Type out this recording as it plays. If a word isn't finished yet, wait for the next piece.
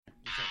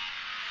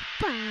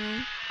Papa,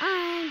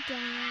 I'm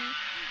down.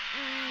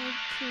 I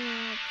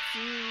can't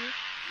see.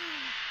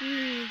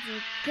 Need to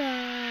go.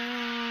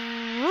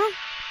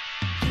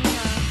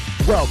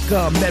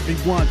 Welcome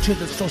everyone to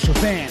the social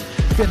van.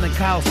 Feeling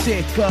Kyle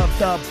sick of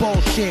the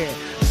bullshit.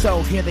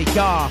 So here they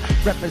are,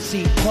 reppin'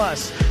 C+,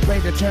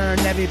 ready to turn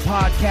every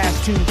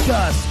podcast to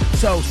dust.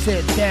 So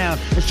sit down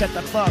and shut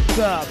the fuck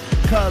up,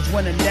 cause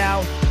when in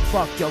doubt,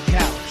 fuck your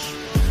couch.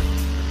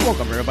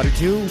 Welcome everybody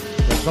to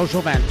the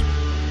social vent.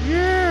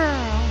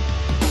 Yeah.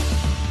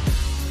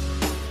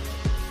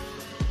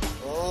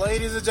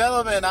 Ladies and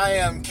gentlemen, I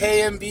am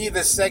KMB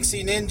the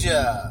Sexy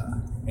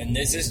Ninja. And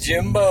this is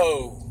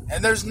Jimbo.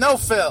 And there's no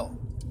Phil.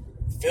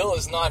 Phil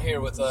is not here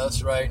with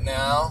us right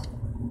now.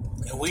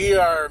 And we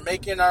are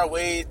making our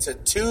way to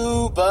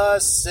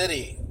Tuba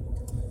City.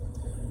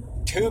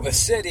 Tuba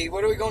City?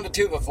 What are we going to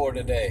Tuba for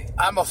today?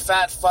 I'm a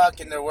fat fuck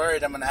and they're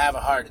worried I'm going to have a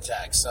heart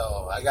attack.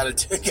 So I got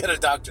to get a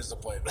doctor's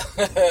appointment.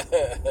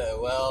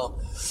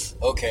 Well,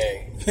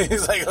 okay.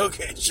 He's like,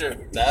 okay, sure.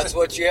 That's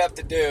what you have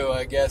to do.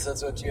 I guess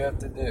that's what you have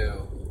to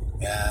do.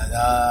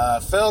 Yeah,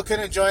 Phil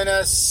couldn't join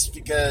us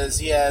because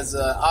he has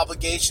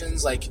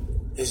obligations like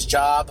his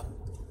job.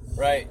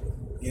 Right.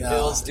 You know,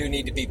 bills do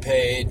need to be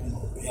paid.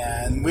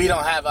 Yeah, and we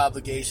don't have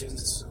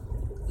obligations.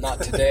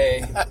 Not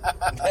today.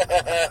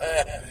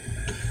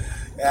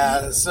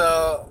 Yeah,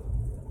 so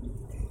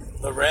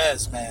the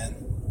res,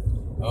 man.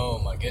 Oh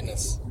my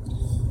goodness.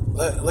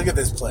 Look at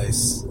this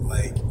place.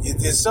 Like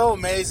it's so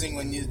amazing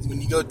when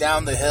you go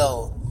down the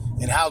hill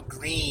and how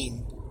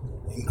green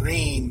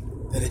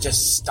that it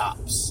just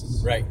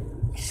stops. Right.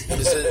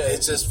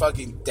 It's just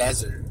fucking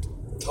desert.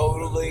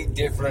 Totally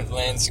different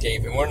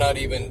landscape, and we're not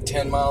even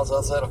 10 miles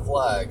outside of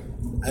Flag.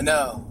 I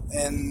know,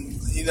 and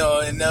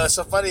it's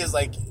so funny is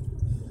like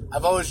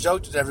I've always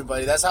joked with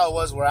everybody. That's how it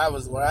was where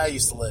I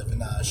used to live in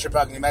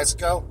Shiprock, New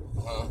Mexico.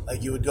 Uh-huh.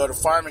 Like you would go to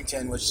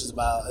Farmington, which is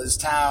this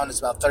town is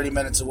about 30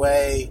 minutes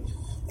away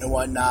and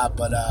whatnot.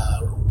 But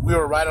we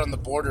were right on the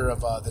border of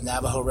the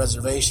Navajo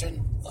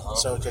reservation,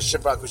 so because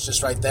Shiprock was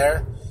just right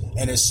there.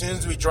 And as soon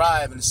as we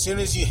drive, and as soon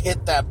as you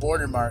hit that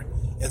border mark,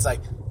 it's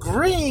like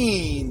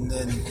green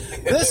and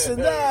this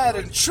and that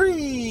and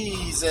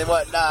trees and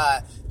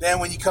whatnot. Then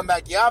when you come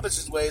back the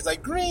opposite way, it's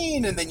like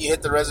green, and then you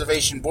hit the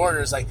reservation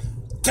border, it's like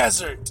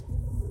desert,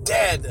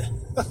 dead.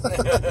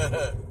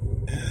 It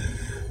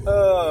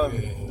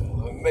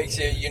makes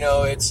it,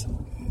 it's,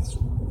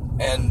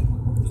 and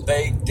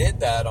they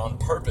did that on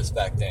purpose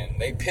back then.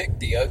 They picked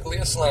the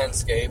ugliest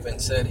landscape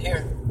and said,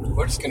 here,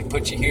 we're just going to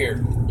put you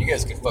here. You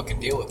guys can fucking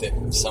deal with it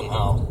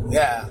somehow.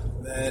 Yeah,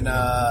 and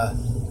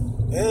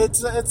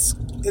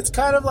it's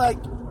kind of like,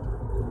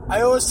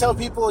 I always tell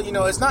people,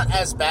 it's not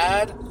as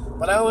bad,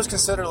 but I always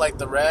consider like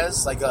the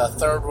res like a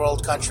third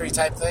world country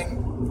type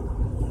thing.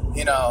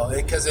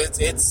 Because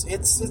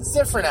it's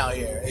different out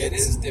here. It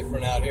is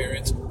different out here.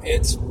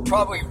 It's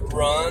probably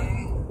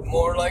run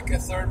more like a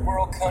third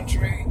world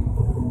country,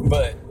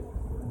 but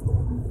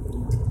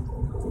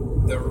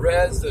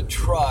the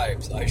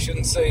tribes, I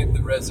shouldn't say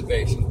the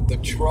reservation, the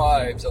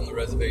tribes on the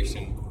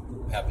reservation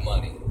have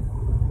money.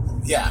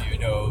 Yeah.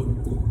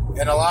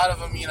 And a lot of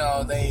them,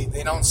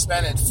 they don't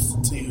spend it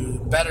to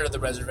better the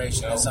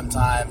reservation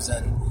sometimes,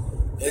 and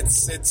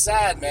it's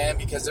sad, man,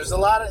 because there's a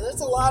lot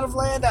of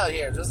land out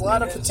here. There's a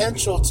lot of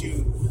potential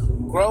to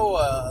grow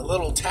a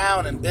little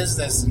town and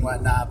business and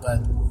whatnot,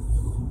 but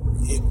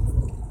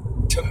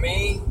to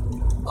me,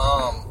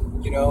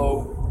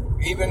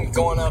 even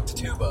going out to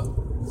Tuba,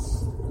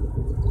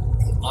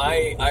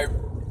 a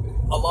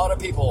lot of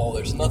people,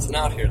 there's nothing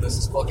out here. This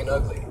is fucking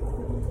ugly.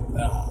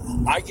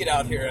 I get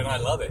out here and I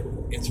love it.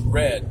 It's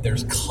red.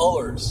 There's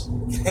colors.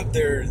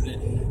 There's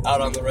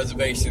out on the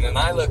reservation, and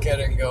I look at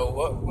it and go,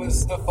 "What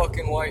was the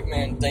fucking white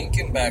man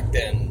thinking back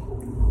then?"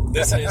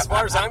 This, as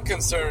far as I'm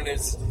concerned,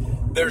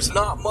 there's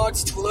not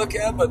much to look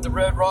at, but the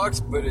red rocks.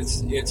 But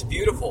it's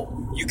beautiful.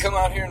 You come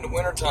out here in the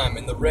wintertime,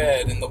 and the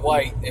red and the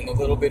white and the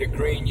little bit of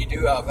green you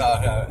do have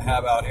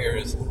out here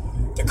is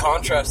the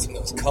contrast in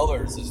those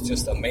colors is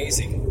just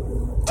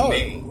amazing to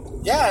me.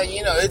 Yeah,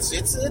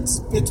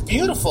 it's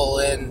beautiful,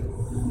 and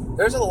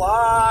there's a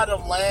lot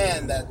of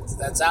land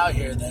that's out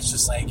here that's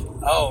just like,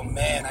 oh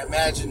man, I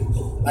imagine,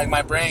 like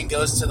my brain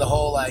goes to the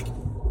whole like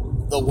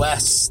the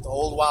West, the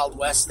old Wild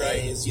West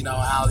days,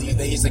 how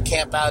they used to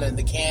camp out in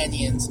the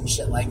canyons and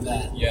shit like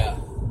that. Yeah.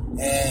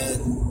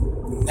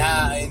 And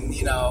now,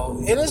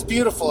 it is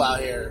beautiful out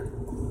here,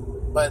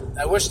 but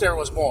I wish there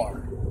was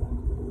more.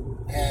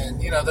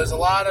 And there's a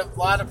lot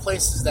of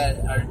places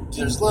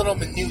there's little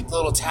minute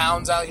little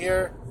towns out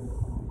here.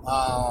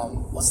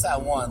 What's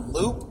that one?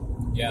 Loop?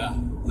 Yeah,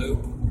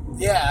 Loop.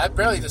 Yeah, I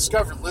barely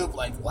discovered Loop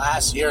like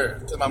last year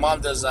because my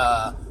mom does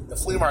the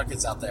flea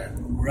markets out there.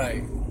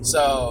 Right.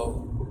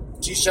 So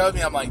she showed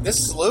me. I'm like, this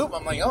is Loop.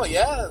 I'm like, oh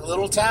yeah,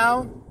 little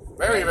town,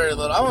 very very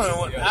little. I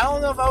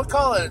don't know if I would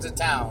call it a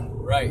town.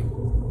 Right.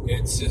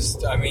 It's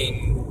just, I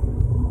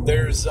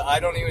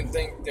don't even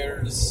think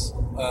there's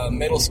a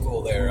middle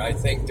school there. I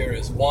think there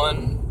is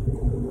one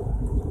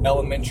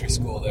elementary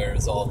school there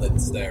is all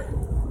that's there.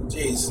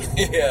 Jeez.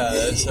 Yeah,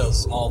 that's how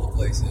small the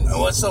place is. And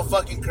what's so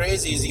fucking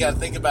crazy is you got to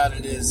think about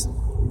it is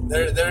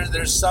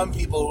there's some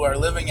people who are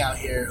living out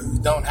here who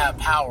don't have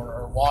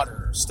power or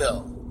water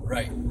still.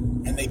 Right.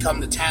 And they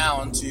come to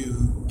town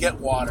to get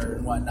water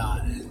and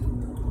whatnot.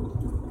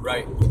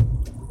 Right.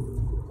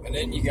 And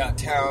then you got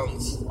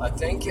towns. I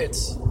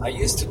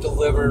used to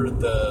deliver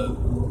the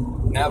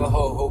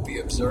Navajo Hopi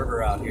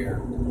Observer out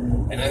here.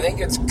 And I think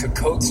it's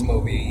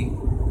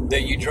Kokotsmobi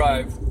that you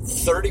drive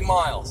 30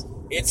 miles.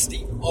 It's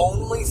the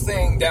only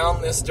thing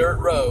down this dirt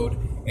road,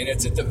 and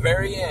it's at the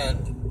very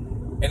end,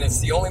 and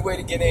it's the only way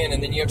to get in,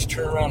 and then you have to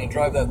turn around and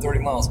drive that 30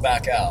 miles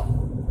back out.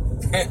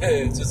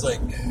 It's just like,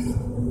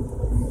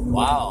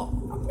 wow.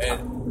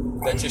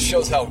 And that just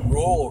shows how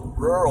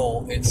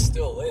rural it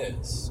still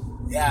is.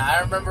 Yeah,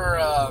 I remember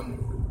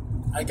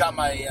I got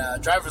my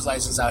driver's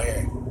license out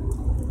here.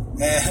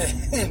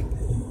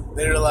 And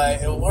they were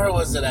like, where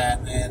was it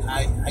at, man?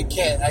 I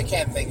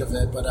can't think of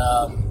it, but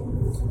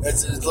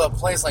it's a little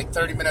place like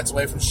 30 minutes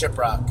away from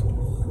Shiprock.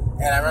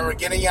 And I remember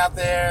getting out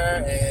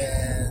there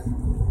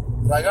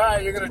and like, all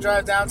right, you're going to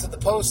drive down to the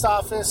post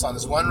office on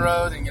this one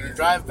road and you're going to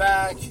drive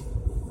back.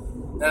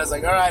 And I was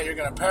like, all right, you're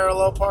going to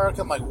parallel park?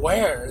 I'm like,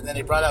 where? And then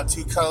they brought out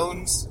 2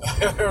 cones.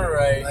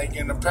 Right. Like,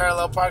 you're going to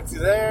parallel park through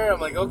there? I'm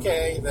like,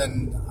 okay.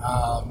 Then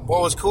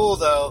what was cool,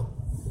 though,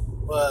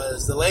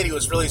 was the lady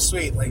was really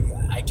sweet. Like,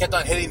 I kept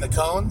on hitting the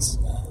cones.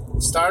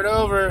 Start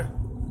over.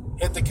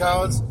 Hit the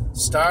cones.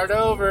 Start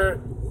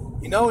over.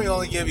 You know we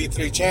only give you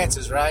 3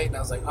 chances, right? And I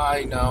was like,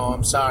 I know.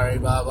 I'm sorry,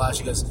 blah, blah.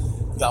 She goes,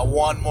 you got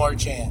 1 more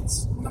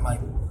chance. And I'm like,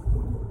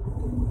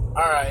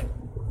 all right.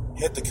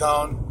 Hit the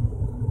cone.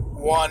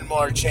 1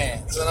 more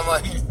chance. And I'm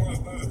like,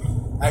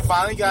 I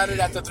finally got it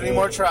after 3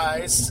 more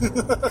tries.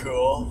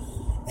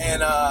 Cool.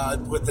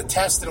 And with the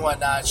test and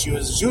whatnot, she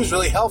was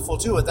really helpful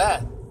too with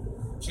that.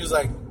 She was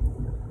like,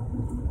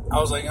 I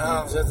was like,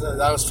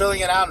 I was filling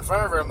it out in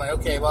front of her. I'm like,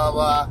 okay, blah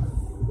blah.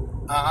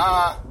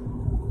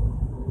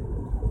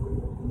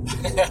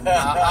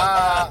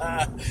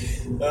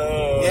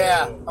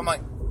 Yeah. I'm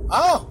like,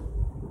 oh,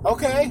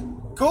 okay,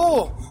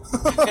 cool.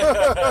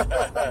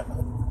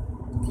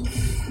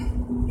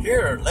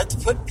 Here, let's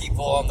put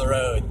people on the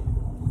road.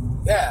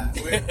 Yeah,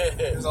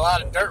 there's a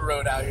lot of dirt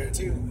road out here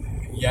too.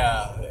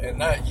 Yeah,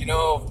 and that,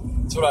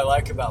 that's what I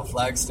like about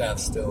Flagstaff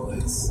still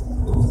is,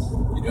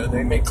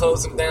 they may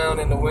close them down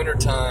in the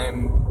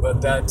wintertime,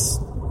 but that's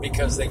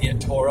because they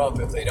get tore up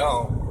if they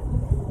don't.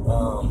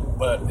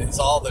 But it's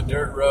all the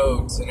dirt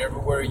roads and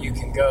everywhere you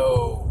can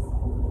go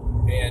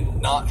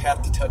and not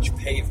have to touch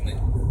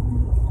pavement.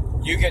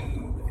 You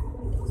can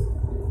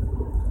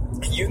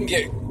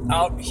get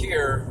out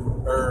here,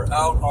 or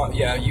out on,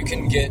 you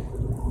can get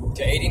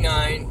to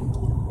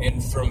 89,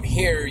 and from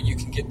here you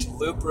can get to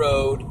Loop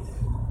Road,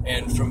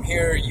 and from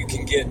here you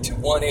can get to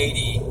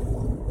 180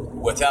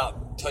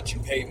 without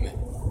touching pavement.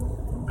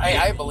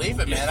 I believe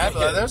it, man.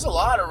 There's a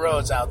lot of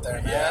roads out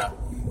there, man.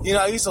 Yeah.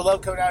 I used to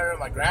love coming out here with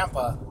my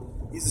grandpa.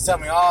 He used to tell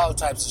me all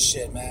types of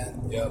shit,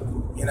 man. Yep.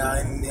 He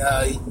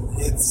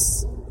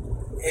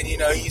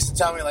used to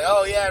tell me like,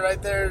 oh yeah,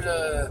 right there's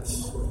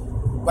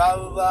blah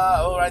blah blah.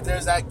 Oh, right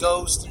there's that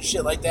ghost and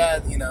shit like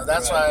that.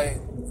 That's right.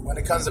 why when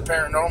it comes to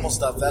paranormal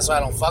stuff, that's why I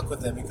don't fuck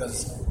with it,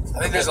 because I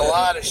think there's a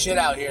lot of shit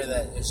out here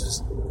that it's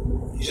just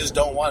you just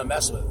don't want to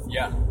mess with.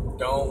 Yeah,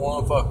 don't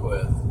want to fuck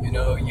with.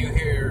 You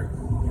hear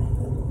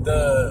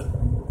the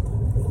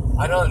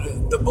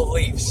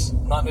beliefs,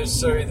 not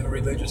necessarily the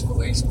religious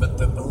beliefs, but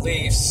the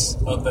beliefs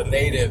of the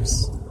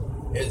natives.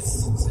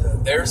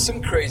 There's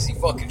some crazy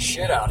fucking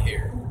shit out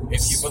here.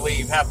 If you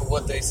believe half of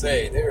what they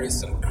say, there is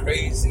some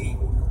crazy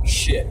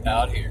shit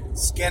out here.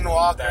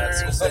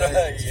 Skinwalkers,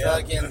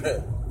 fucking,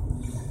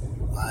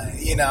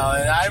 and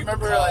I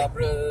remember like,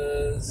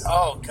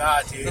 oh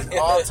god, dude,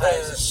 all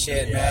types of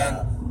shit,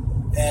 man.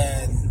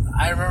 And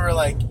I remember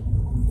like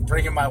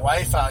bringing my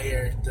wife out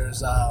here.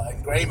 There's a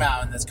Gray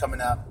Mountain that's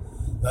coming up.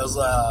 Those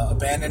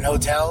abandoned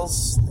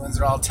hotels, the ones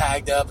that are all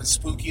tagged up and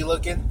spooky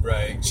looking.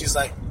 Right. She's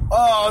like,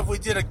 oh, if we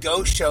did a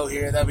ghost show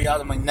here, that'd be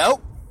awesome. I'm like,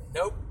 nope.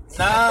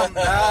 Nah.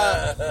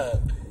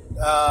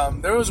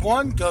 There was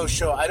one ghost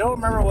show. I don't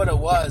remember what it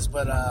was,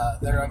 but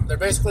they're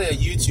basically a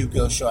YouTube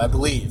ghost show, I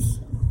believe.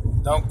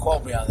 Don't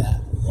quote me on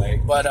that. Right.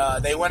 But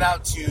they went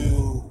out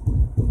to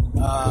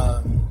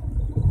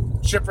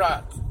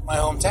Shiprock, my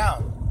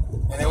hometown,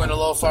 and they went a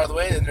little farther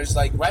away. And there's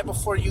like right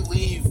before you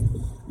leave,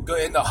 go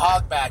into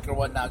Hogback or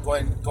whatnot,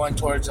 going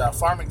towards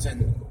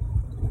Farmington.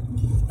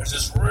 There's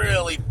this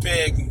really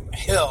big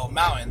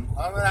mountain.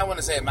 I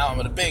wouldn't say a mountain,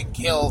 but a big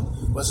hill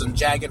with some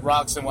jagged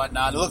rocks and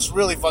whatnot. It looks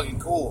really fucking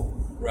cool.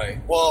 Right.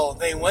 Well,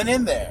 they went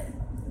in there,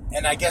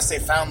 and I guess they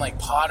found like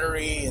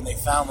pottery, and they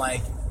found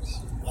like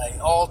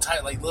all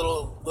type like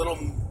little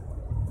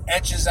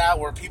etches out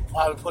where people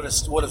probably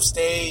would have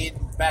stayed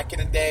back in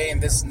the day, and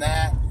this and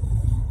that.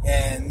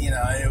 And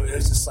it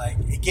was just like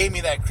it gave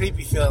me that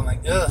creepy feeling,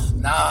 like ugh,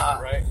 nah.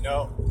 Right?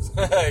 No.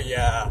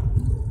 Yeah.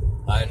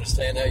 I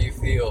understand how you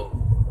feel.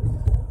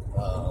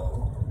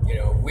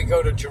 We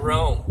go to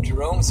Jerome.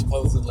 Jerome's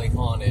supposedly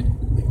haunted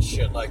and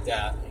shit like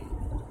that.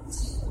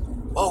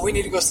 oh, we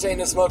need to go stay in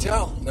this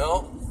motel.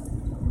 No,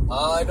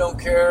 I don't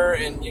care.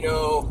 And, you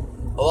know,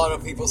 a lot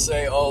of people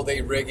say, oh,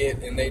 they rig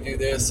it and they do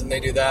this and they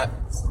do that.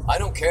 I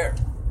don't care.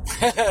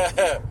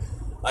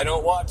 I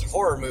don't watch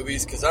horror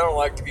movies because I don't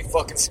like to be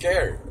fucking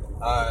scared.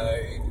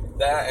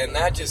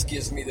 That just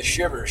gives me the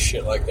shivers,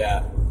 shit like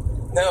that.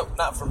 No,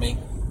 not for me.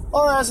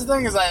 Well, that's the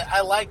thing is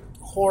I like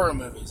horror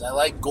movies. I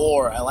like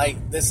gore. I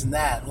like this and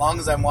that, as long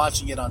as I'm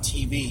watching it on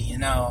TV, you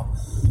know.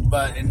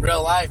 But in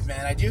real life,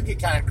 man, I do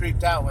get kind of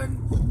creeped out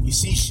when you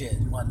see shit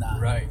and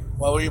whatnot. Right.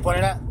 What were you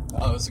pointing at?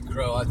 Oh, it was a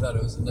crow. I thought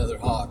it was another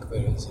hawk, but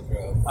it was a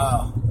crow.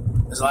 Oh,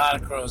 there's a lot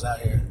of crows out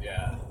here.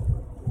 Yeah.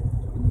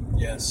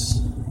 Yes.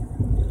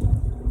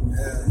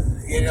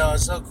 You know,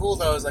 it's so cool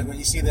though. It's like when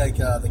you see like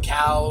the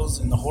cows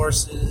and the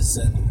horses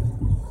and.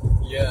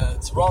 Yeah,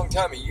 it's the wrong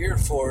time of year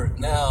for it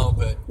now,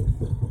 but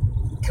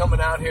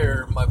coming out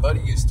here, my buddy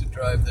used to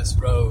drive this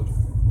road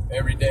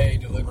every day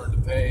delivering to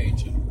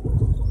Paige.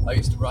 And I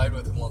used to ride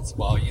with him once in a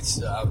while. You used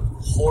to have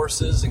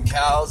horses and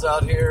cows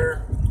out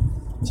here.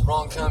 It's the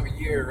wrong time of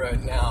year right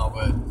now,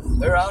 but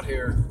they're out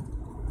here.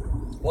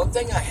 One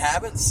thing I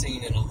haven't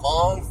seen in a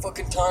long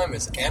fucking time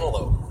is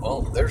antelope.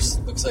 Well, there's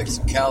looks like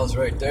some cows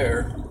right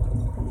there.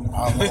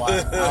 I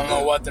don't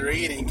know what they're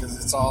eating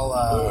because it's all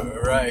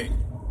right.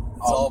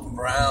 It's all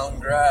brown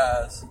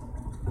grass.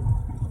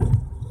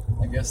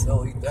 I guess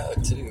they'll eat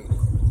that too.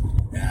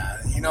 Yeah,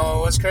 you know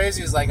what's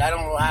crazy is like I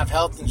don't have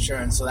health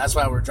insurance, so that's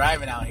why we're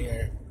driving out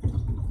here,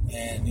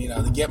 and you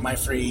know to get my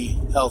free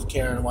health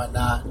care and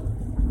whatnot.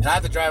 And I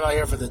have to drive out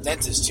here for the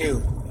dentist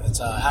too. It's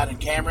out in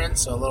Cameron,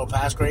 so a little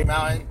past Gray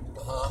Mountain.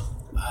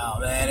 Oh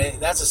man,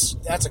 that's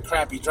a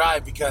crappy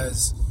drive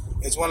because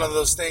it's one of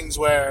those things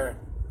where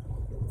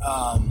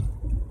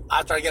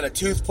after I get a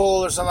tooth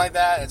pulled or something like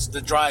that, it's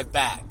the drive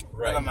back.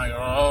 Right. And I'm like,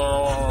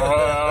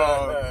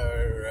 oh.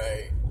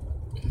 Right.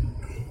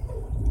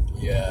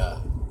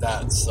 Yeah,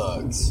 that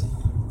sucks.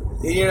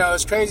 You know,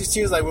 it's crazy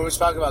too. Like when we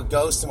talk about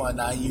ghosts and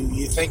whatnot,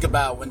 you think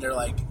about when they're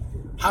like,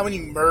 how many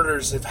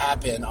murders have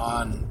happened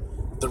on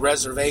the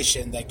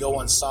reservation that go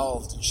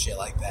unsolved and shit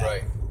like that.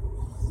 Right.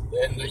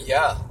 And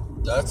yeah,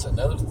 that's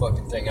another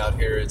fucking thing out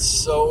here. It's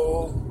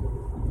so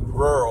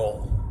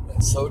rural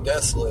and so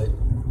desolate.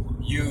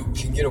 You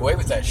can get away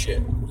with that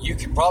shit. You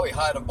could probably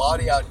hide a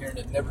body out here and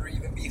it'd never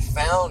even be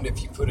found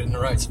if you put it in the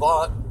right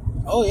spot.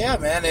 Oh yeah,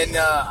 man. And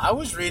I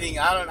was reading.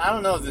 I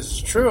don't know if this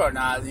is true or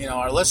not. You know,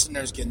 our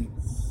listeners can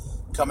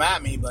come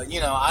at me, but you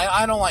know,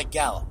 I don't like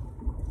Gallup.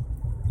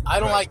 I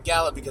don't like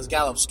Gallup because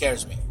Gallup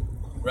scares me.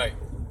 Right.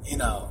 You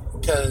know,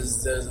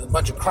 because there's a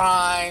bunch of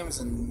crimes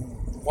and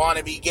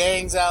wannabe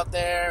gangs out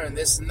there and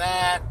this and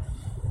that.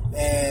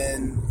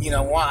 And you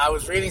know, I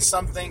was reading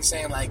something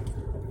saying like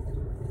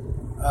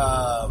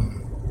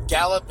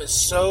Gallup is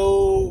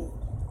so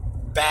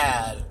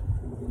bad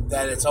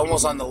that it's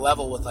almost on the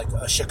level with like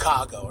a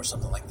Chicago or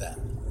something like that.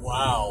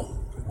 Wow.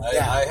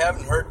 I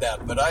haven't heard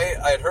that, but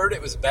I heard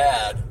it was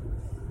bad.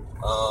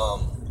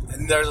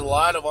 And there's a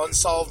lot of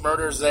unsolved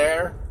murders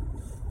there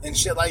and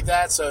shit like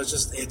that. So it's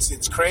just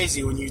it's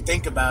crazy when you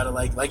think about it.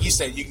 Like you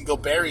said, you can go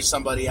bury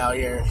somebody out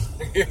here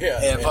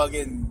and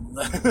fucking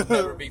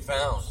never be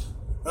found.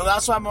 Well,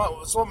 that's what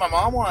my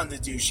mom wanted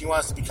to do. She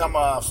wants to become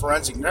a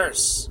forensic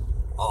nurse.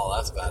 Oh,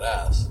 that's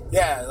badass.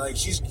 Yeah, like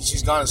she's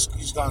gone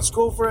to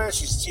school for it.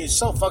 She's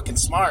so fucking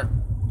smart,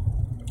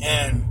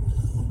 and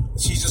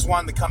she just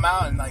wanted to come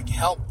out and like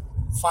help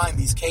find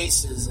these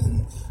cases,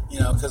 and you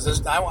know,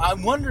 because I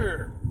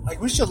wonder, like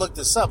we should look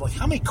this up. Like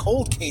how many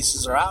cold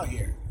cases are out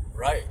here?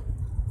 Right,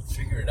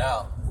 figure it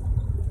out.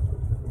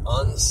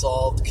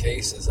 Unsolved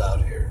cases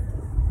out here.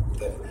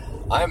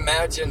 I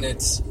imagine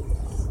it's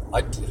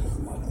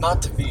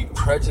not to be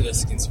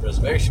prejudiced against the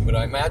reservation, but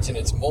I imagine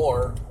it's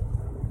more.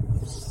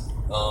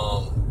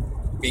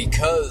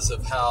 Because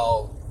of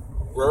how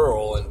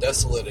rural and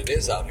desolate it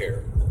is out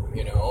here,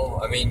 you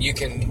know? I mean, you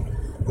can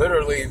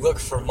literally look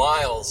for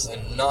miles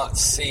and not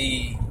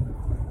see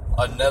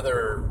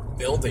another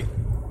building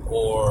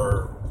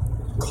or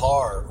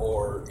car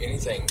or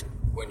anything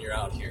when you're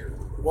out here.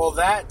 Well,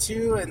 that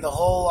too, and the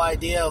whole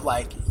idea of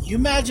like, you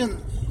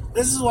imagine,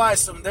 this is why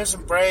there's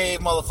some brave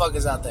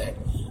motherfuckers out there,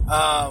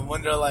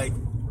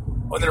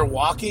 when they're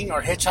walking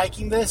or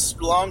hitchhiking this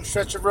long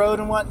stretch of road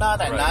and whatnot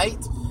at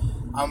night.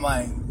 I'm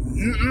like,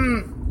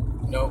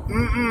 nope.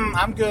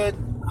 I'm good.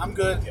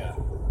 Yeah.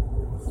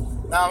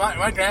 Now,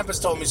 my grandpa's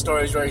told me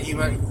stories where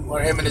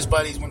where him and his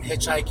buddies went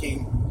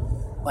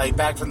hitchhiking, like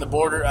back from the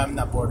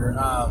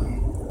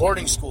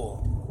boarding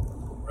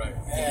school. Right.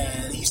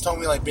 And he's told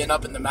me like being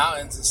up in the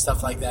mountains and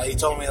stuff like that. He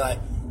told me like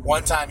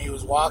one time he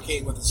was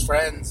walking with his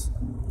friends,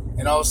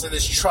 and all of a sudden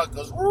this truck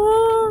goes,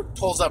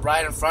 pulls up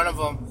right in front of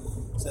him,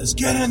 says,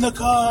 "Get in the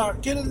car,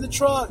 get in the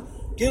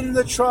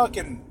truck,"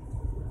 and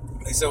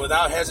they said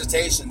without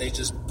hesitation, they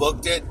just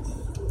booked it,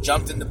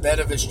 jumped in the bed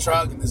of his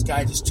truck, and this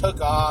guy just took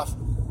off.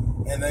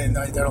 And then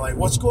they're like,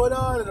 "What's going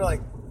on?"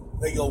 And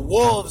they go,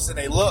 "Wolves," and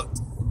they looked,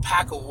 a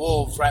pack of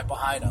wolves right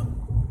behind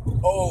them.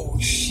 Oh,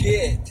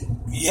 shit.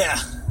 Yeah.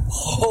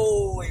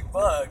 Holy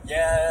fuck,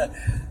 yeah.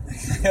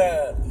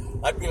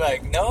 I'd be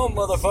like, "No,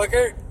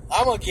 motherfucker,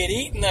 I'm gonna get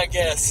eaten, I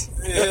guess.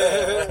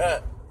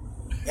 Yeah,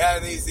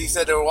 and he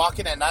said they were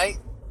walking at night,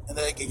 and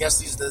then I guess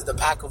the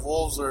pack of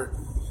wolves were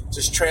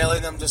just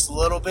trailing them just a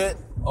little bit.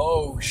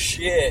 Oh,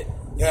 shit.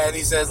 Yeah, and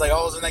he says, like,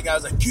 all of a sudden that guy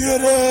was like,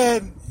 get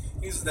in!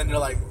 Then they're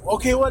like,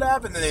 okay, what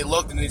happened? And they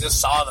looked, and they just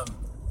saw them.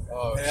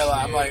 Oh, and shit.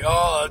 I'm like,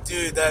 oh,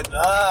 dude, that,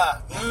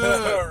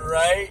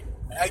 right?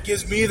 That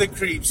gives me the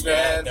creeps, Yeah,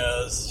 man. it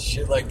does.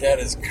 Shit like that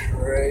is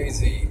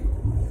crazy.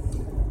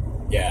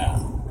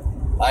 Yeah.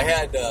 I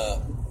had,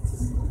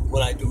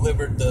 when I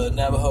delivered the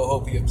Navajo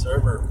Hopi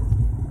Observer,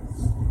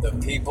 the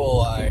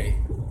people I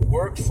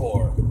worked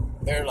for,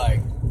 they're like,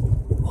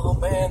 oh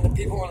man, the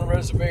people on the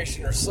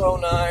reservation are so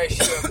nice,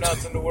 you have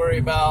nothing to worry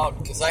about.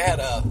 Because I had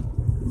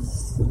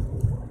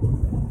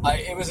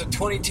it was a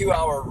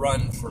 22-hour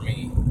run for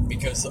me,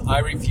 because I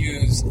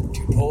refused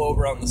to pull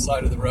over on the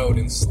side of the road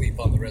and sleep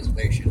on the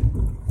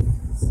reservation.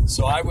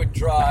 So I would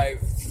drive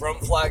from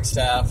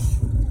Flagstaff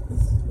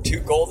to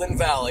Golden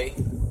Valley,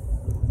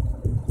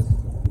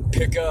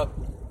 pick up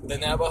the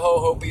Navajo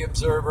Hopi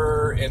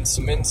Observer and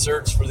some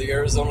inserts for the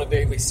Arizona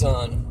Daily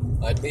Sun.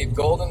 I'd leave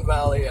Golden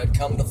Valley, I'd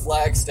come to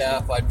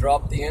Flagstaff, I'd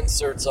drop the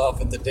inserts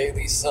off at the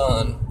Daily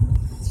Sun,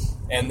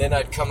 and then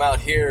I'd come out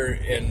here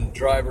and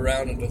drive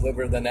around and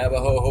deliver the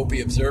Navajo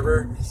Hopi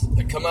Observer.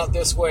 I'd come out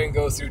this way and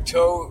go through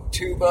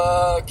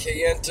Tuba,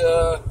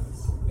 Kayenta,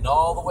 and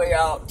all the way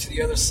out to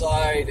the other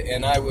side,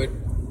 and I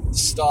would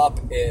stop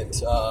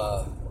at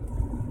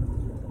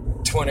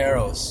Twin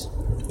Arrows.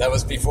 That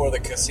was before the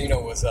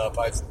casino was up.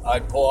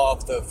 I'd pull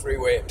off the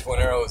freeway at Twin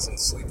Arrows and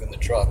sleep in the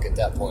truck at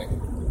that point.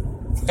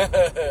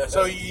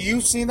 So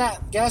you've seen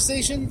that gas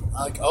station,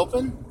 like,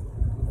 open?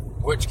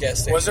 Which gas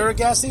station? Was there a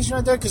gas station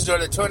right there? Because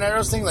during the Twin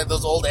Arrows thing, like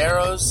those old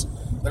arrows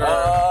that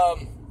are...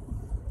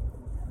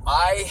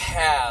 I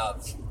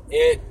have.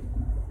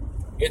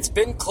 It's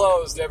been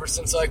closed ever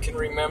since I can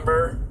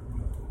remember.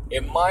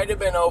 It might have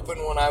been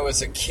open when I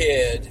was a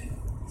kid,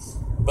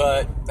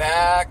 but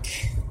back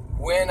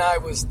when I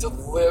was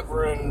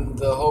delivering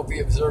the Hopi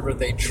Observer,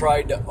 they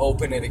tried to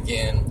open it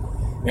again,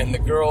 and the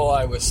girl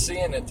I was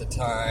seeing at the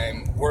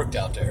time worked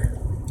out there.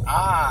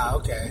 Ah,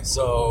 okay.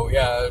 So,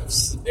 yeah,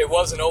 it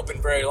wasn't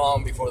open very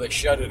long before they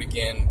shut it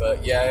again,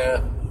 but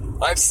yeah,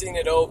 I've seen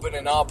it open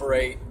and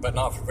operate, but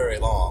not for very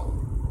long.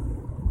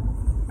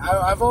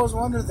 I've always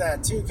wondered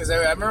that too, because I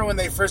remember when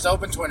they first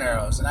opened Twin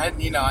Arrows, and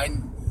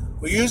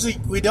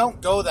we don't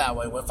go that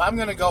way. If I'm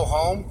going to go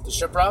home to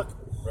Shiprock,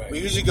 right, we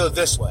usually go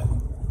this way.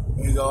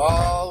 We go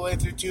all the way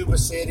through Tuba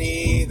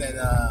City, then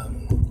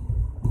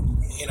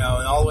and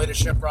all the way to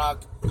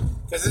Shiprock,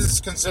 because this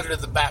is considered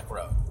the back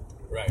road.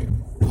 Right.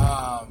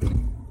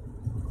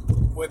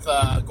 With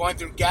going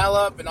through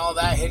Gallup and all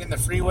that, hitting the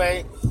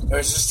freeway,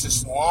 there's just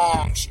this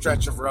long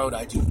stretch of road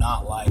I do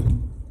not like,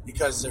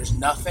 because there's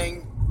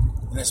nothing.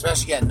 And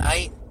especially at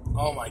night,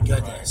 oh my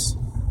goodness.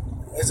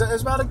 Right. It's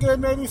about a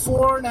good maybe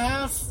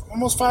 4.5,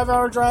 almost 5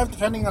 hour drive,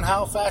 depending on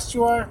how fast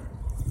you are.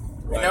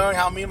 Right. You know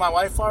how me and my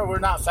wife are? We're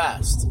not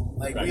fast.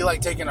 Like, right, we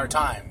like taking our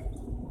time.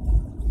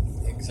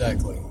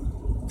 Exactly.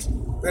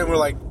 And we're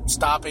like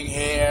stopping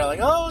here, like,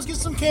 oh, let's get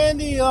some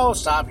candy. Oh,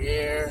 stop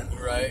here.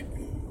 Right.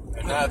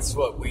 And that's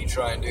what we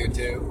try and do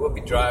too. We'll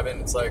be driving,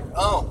 it's like,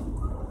 oh,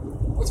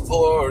 let's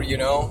pull over,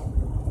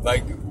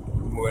 like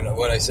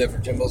when I said for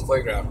Jimbo's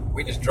Playground.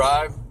 We just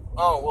drive.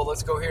 Oh, well,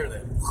 let's go here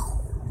then.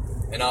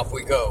 And off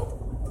we go.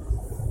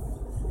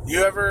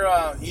 You ever,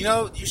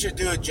 you should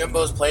do a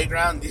Jimbo's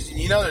Playground.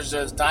 There's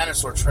those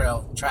dinosaur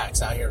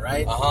tracks out here,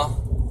 right? Uh-huh.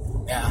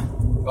 Yeah.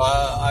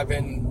 I've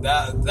been,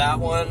 that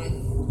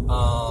one,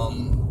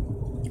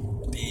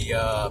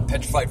 the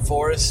Petrified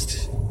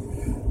Forest,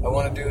 I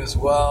want to do as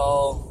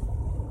well.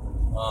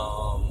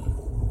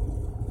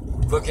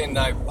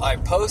 I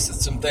posted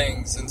some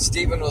things, and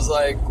Steven was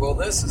like, well,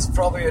 this is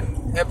probably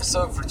an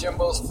episode for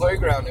Jimbo's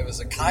Playground. It was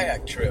a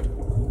kayak trip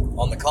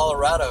on the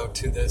Colorado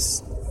to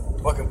this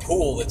fucking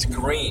pool that's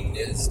green.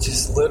 It's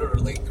just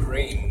literally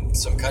green,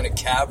 some kind of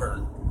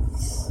cavern.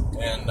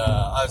 And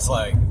I was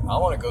like, I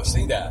want to go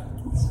see that.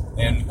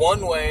 And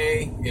one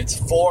way, it's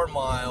 4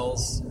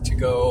 miles to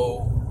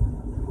go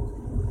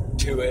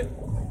to it,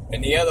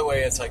 and the other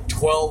way, it's like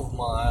 12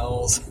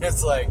 miles.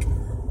 It's like,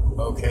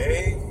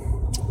 okay,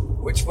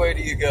 which way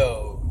do you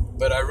go?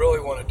 But I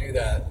really want to do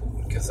that,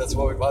 because that's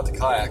what we bought the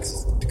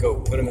kayaks, to go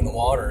put them in the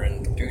water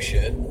and do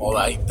shit. Well,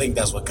 I think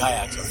that's what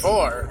kayaks are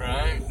for.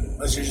 Right?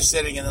 Unless you're just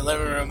sitting in the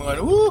living room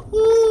going,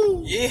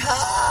 woo-hoo!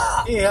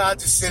 Yeehaw! Yeah,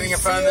 just sitting in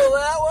front Feel of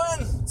that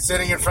one?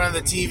 Sitting in front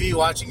of the TV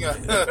watching a...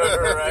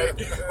 Right?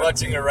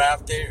 Watching a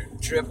raft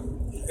trip.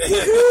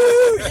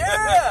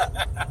 Yeah!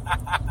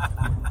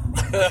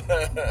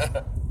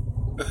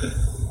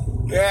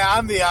 Yeah,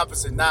 I'm the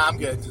opposite. Nah, I'm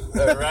good.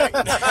 Right?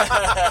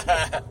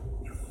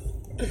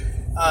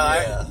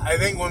 I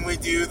think when we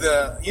do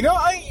the...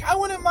 I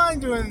wouldn't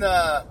mind doing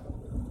the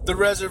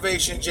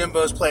reservation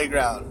Jimbo's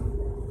Playground.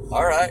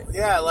 All right.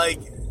 Yeah,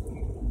 like,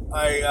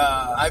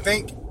 I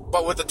think,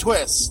 but with a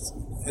twist.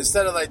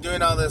 Instead of, like,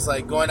 doing all this,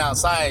 like, going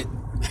outside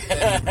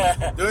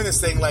and doing this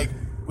thing, like,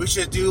 we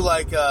should do,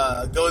 like,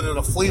 go to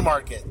the flea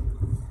market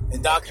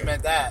and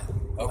document that.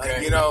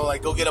 Okay. Like,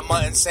 like go get a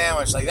mutton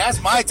sandwich. Like,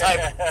 that's my type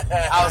of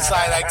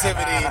outside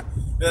activity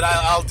that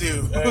I'll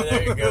do.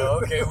 There you go.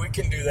 Okay, we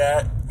can do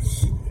that.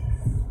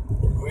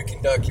 We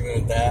can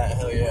document that.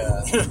 Hell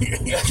yeah.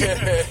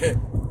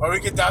 Or we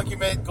can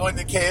document going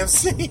to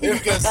KFC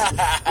because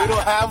we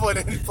don't have one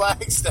in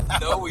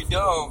Flagstaff. No, we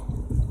don't.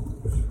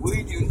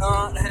 We do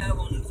not have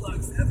one in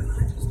Flagstaff, and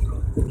I just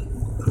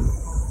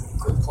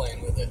quit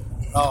playing with it.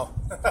 Oh.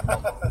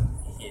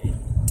 Hit it.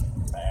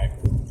 Back.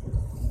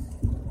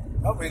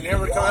 Oh, we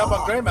never coming up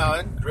on Gray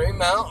Mountain. Gray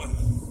Mountain.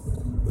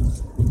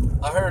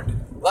 I heard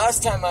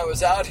last time I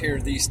was out here,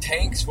 these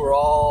tanks were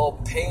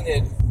all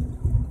painted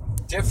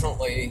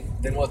differently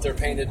than what they're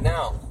painted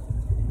now.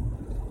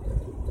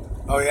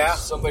 Oh, yeah?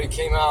 Somebody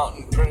came out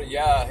and printed,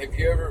 have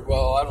you ever,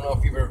 I don't know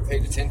if you've ever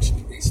paid attention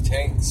to these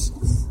tanks.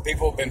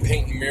 People have been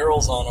painting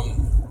murals on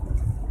them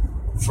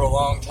for a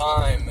long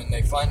time, and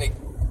they finally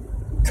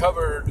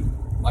covered,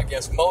 I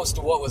guess, most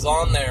of what was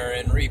on there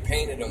and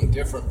repainted them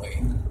differently.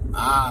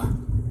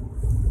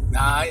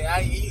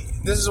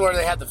 This is where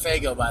they had the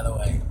Faygo, by the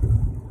way.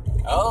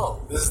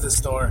 Oh. This is the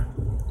store.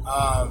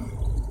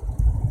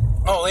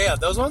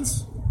 Those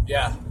ones?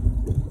 Yeah.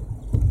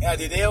 Yeah,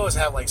 dude, they always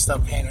have, like,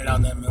 stuff painted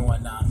on them and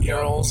whatnot.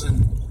 Murals,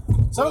 and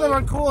some of them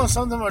are cool, and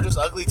some of them are just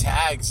ugly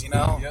tags,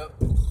 Yep.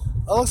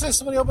 Oh, looks like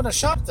somebody opened a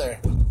shop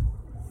there.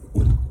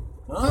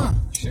 Huh.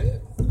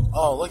 Shit.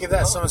 Oh, look at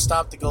that. Someone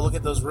stopped to go look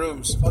at those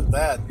rooms. Fuck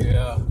that.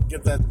 Yeah.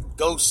 Get that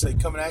ghost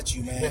coming at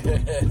you,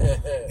 man.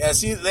 Yeah,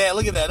 see,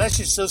 look at that. That's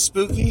just so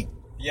spooky.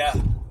 Yeah.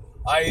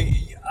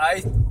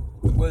 I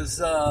was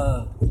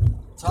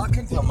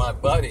talking to my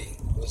buddy,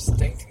 was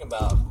thinking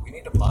about, we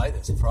need to buy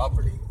this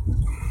property.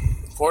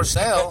 For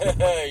sale.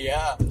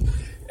 Yeah.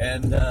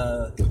 And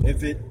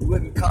if it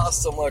wouldn't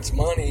cost so much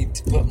money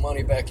to put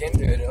money back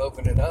into it and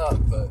open it up,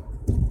 but,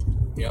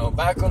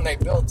 back when they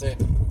built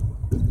it,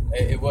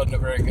 it wasn't a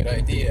very good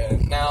idea.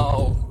 And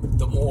now,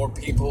 the more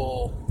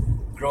people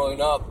growing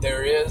up,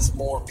 there is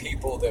more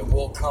people that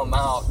will come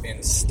out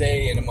and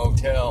stay in a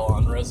motel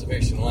on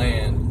reservation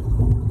land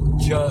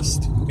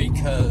just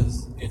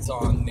because it's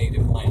on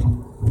native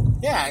land.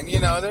 Yeah, and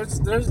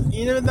there's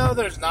even though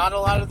there's not a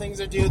lot of things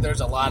to do,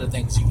 there's a lot of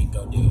things you can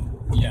go do.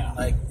 Yeah.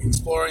 Like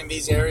exploring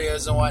these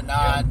areas and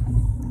whatnot.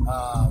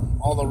 Yeah.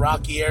 All the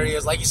rocky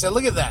areas. Like you said,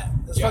 look at that.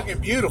 It's fucking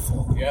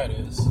beautiful. Yeah, it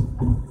is.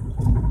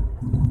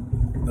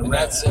 And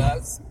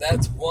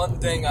that's one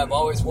thing I've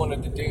always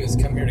wanted to do is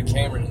come here to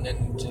Cameron and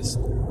then just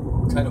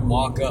kind of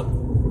walk up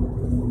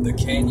the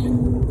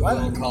canyon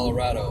in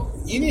Colorado.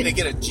 You need to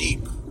get a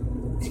Jeep.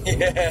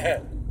 Yeah.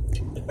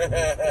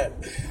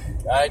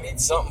 I need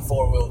something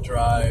 4-wheel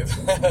drive.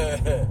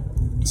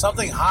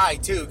 Something high,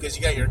 too, because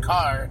you got your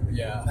car.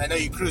 Yeah. I know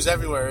you cruise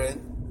everywhere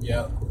in.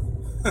 Yep.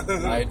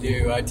 I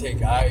do.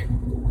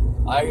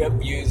 I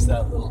abuse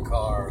that little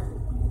car.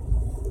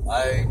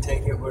 I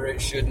take it where it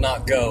should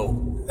not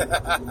go.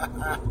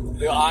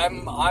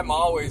 I'm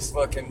always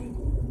fucking,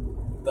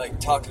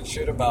 talking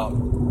shit about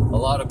a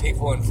lot of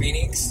people in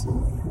Phoenix.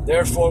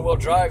 Their 4-wheel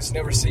drives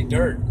never see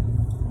dirt.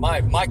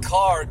 My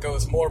car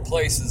goes more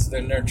places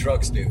than their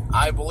trucks do.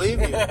 I believe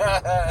you.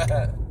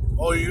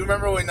 Oh, you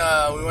remember when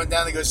we went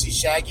down to go see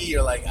Shaggy?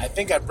 You're like, I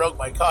think I broke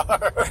my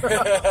car.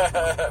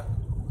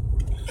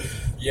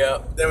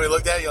 Yeah. Then we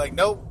looked at it, you're like,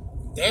 nope.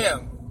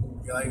 Damn.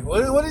 You're like,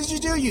 what did you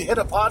do? You hit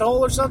a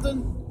pothole or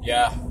something?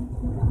 Yeah.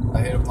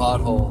 I hit a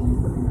pothole.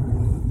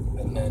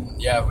 And then,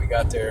 we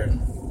got there. And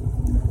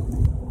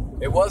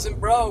it wasn't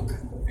broke.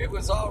 It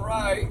was all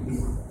right.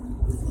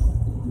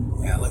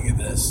 Yeah, look at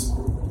this.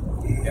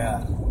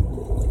 Yeah.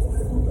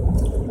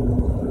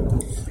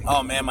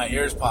 Oh, man, my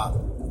ears pop.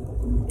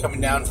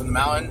 Coming down from the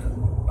mountain.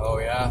 Oh,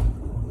 yeah?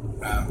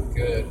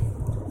 Good.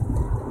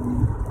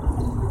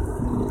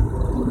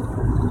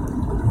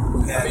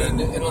 Yeah, I mean,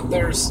 and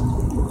there's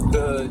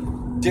the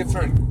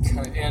different,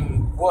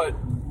 and what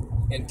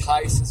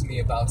entices me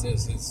about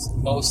this is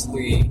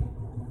mostly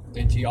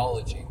the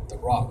geology, the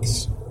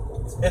rocks.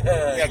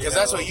 Yeah, because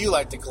that's what you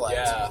like to collect.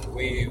 Yeah,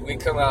 we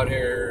come out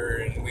here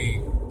and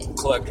we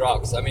collect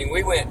rocks. I mean,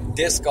 we went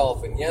disc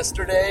golfing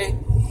yesterday,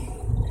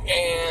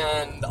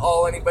 and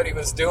all anybody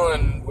was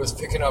doing was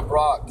picking up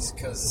rocks,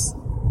 because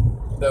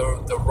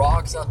the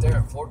rocks out there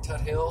at Fort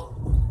Tut Hill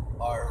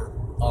are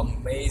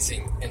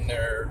amazing, and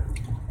they're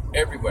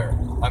everywhere.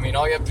 I mean,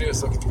 all you have to do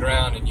is look at the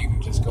ground, and you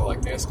can just go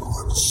like this,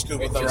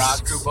 scoop up the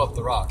rocks. Scoop up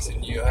the rocks,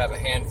 and you have a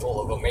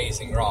handful of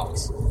amazing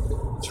rocks.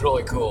 It's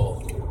really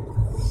cool.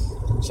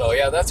 So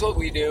yeah, that's what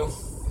we do.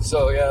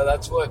 So yeah,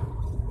 that's what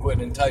would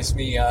entice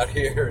me out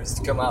here, is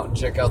to come out and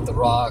check out the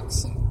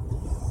rocks and,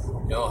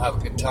 have a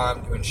good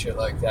time doing shit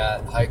like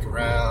that. Hike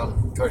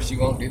around. Of course, you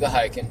won't do the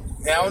hiking.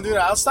 Yeah, I won't do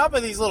that. I'll stop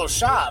at these little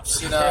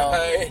shops,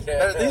 Right.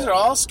 These are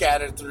all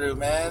scattered through,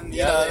 man.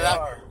 They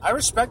are. I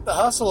respect the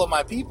hustle of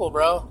my people,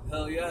 bro.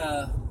 Hell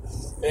yeah.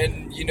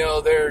 And,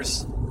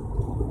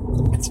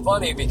 it's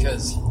funny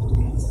because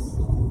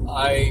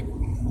I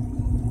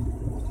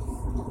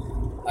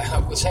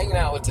was hanging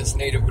out with this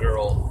native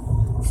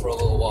girl for a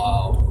little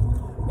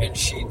while, and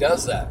she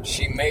does that.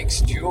 She makes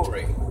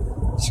jewelry.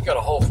 She's got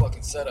a whole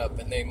fucking setup,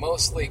 and they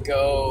mostly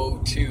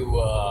go to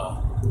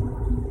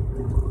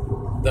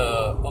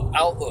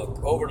the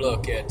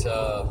overlook at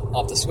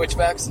off the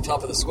switchbacks, the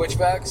top of the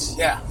switchbacks.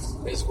 Yeah.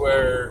 Is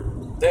where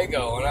they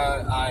go. And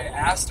I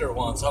asked her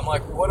once, I'm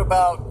like, what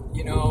about,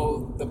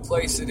 the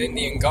place at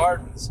Indian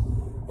Gardens?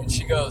 And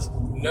she goes,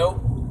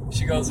 nope.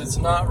 She goes, it's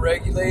not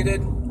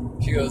regulated.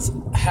 She goes,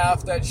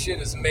 half that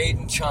shit is made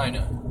in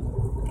China.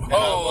 And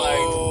I'm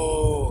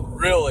like,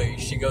 really?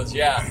 She goes,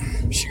 yeah.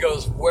 She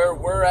goes, where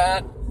we're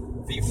at,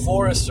 the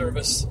Forest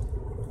Service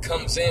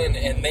comes in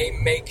and they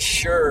make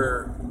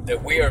sure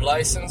that we are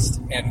licensed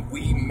and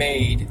we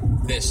made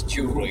this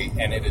jewelry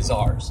and it is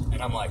ours.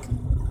 And I'm like,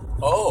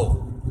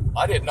 oh,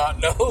 I did not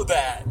know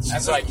that.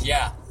 She's like,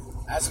 yeah.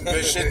 That's some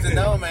good shit to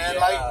know, man.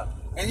 Yeah.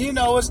 And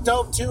what's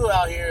dope too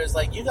out here is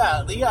you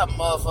got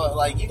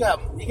motherfuckers,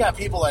 you got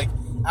people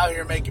out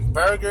here making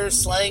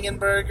burgers, slanging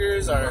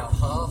burgers, or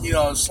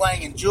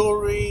slanging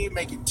jewelry,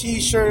 making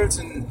T-shirts,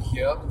 and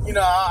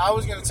I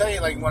was gonna tell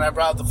you, when I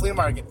brought up the flea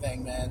market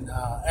thing, man.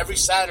 Every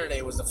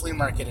Saturday was the flea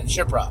market in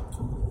Shiprock,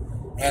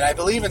 and I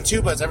believe in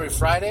Tuba it's every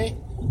Friday.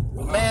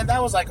 But man,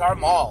 that was our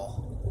mall.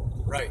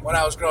 Right. When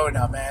I was growing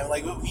up, man,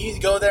 you used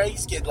to go there, you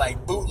used to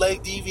get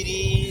bootleg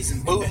DVDs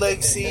and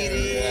bootleg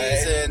CDs,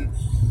 right. And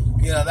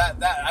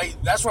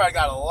that's where I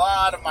got a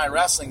lot of my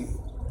wrestling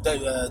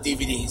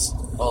DVDs.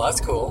 Oh,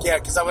 that's cool. Yeah,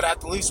 because I would have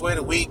to at least wait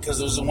a week because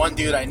there was one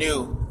dude I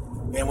knew,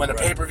 and when the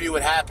pay-per-view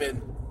would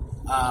happen,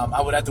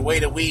 I would have to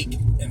wait a week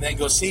and then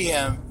go see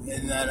him,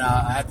 and then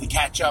I had to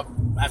catch up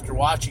after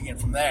watching it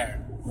from there.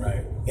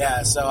 Right.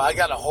 Yeah, so I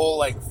got a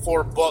whole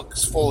 4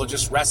 books full of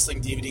just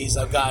wrestling DVDs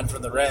I've gotten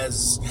from the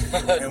res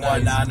and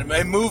whatnot,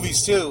 and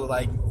movies too.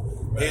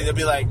 They'd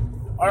be like,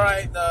 all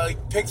right,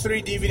 pick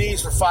 3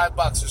 DVDs for $5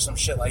 or some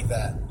shit like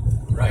that.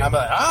 Right. And I'm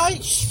like, all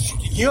right,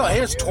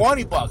 here's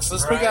 $20.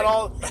 Let's pick out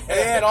all.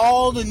 They had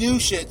all the new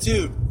shit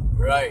too.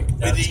 Right.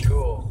 That's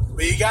cool.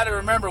 But you got to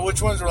remember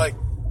which ones were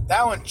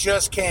that one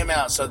just came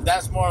out, so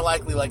that's more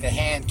likely a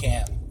hand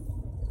cam.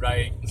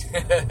 Right.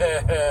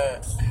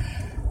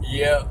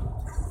 Yep.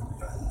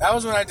 That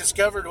was when I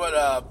discovered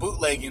what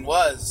bootlegging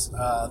was.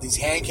 These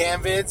hand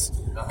cam vids.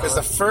 Because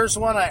the first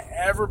one I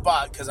ever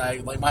bought, because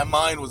my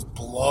mind was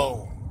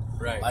blown.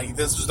 Right.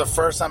 This was the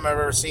first time I've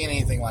ever seen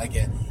anything like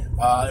it.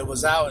 It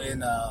was out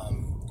in,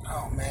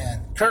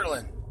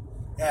 Kirtland.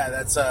 Yeah,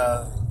 that's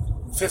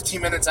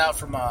 15 minutes out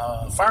from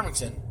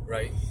Farmington.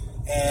 Right.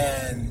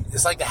 And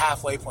it's the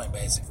halfway point,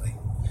 basically.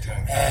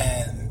 Okay.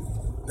 And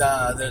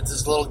there's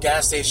this little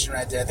gas station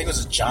right there. I think it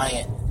was a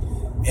Giant.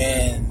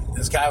 And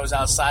this guy was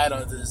outside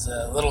on this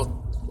little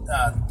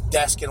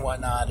desk and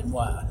whatnot.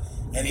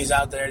 And he's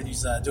out there and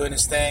he's doing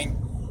his thing.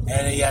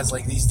 And he has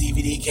these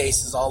DVD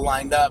cases all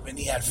lined up. And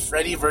he had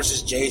Freddy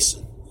versus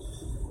Jason.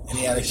 And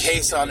he had a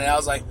case on it. I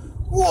was like,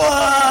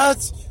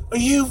 what? Are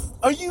you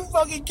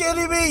fucking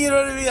kidding me? You know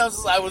what I mean?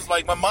 I was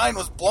my mind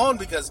was blown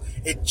because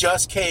it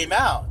just came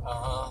out.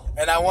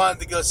 And I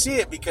wanted to go see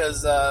it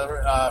because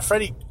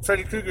Freddy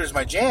Krueger is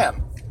my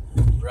jam.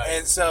 Right.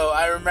 And so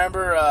I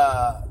remember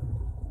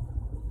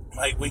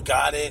we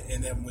got it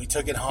and then we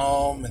took it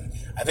home and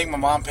I think my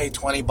mom paid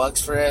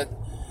 $20 for it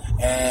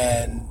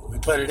and we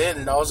put it in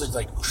and I was just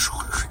like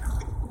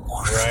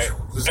right.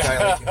 This guy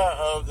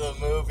of the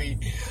movie.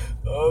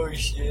 Oh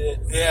shit!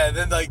 Yeah, and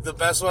then the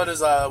best one is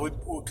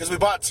because we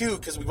bought 2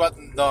 because we bought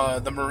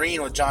the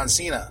Marine with John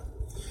Cena.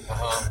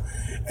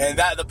 And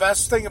the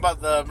best thing about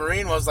the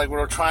Marine was we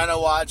were trying to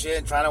watch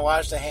it, trying to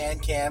watch the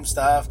hand cam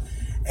stuff,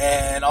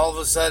 and all of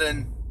a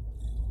sudden,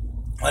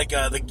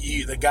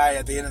 the guy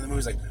at the end of the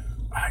movie is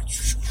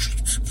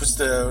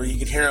you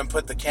can hear him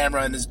put the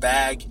camera in his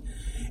bag,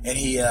 and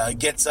he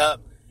gets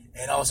up,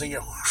 and all of a sudden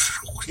you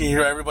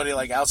hear everybody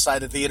outside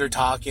the theater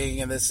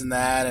talking and this and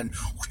that, and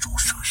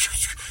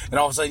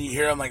all of a sudden you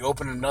hear him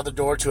open another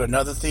door to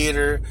another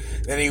theater.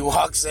 Then he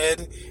walks in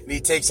and he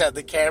takes out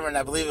the camera, and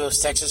I believe it was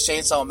Texas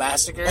Chainsaw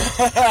Massacre.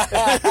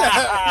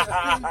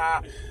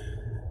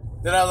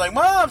 Then I was like,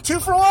 Mom, 2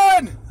 for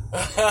 1.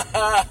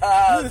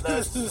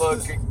 That's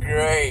fucking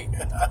great.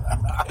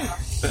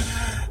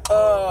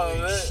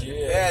 Oh,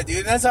 shit. Yeah,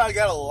 dude. That's how I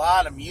got a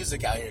lot of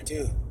music out here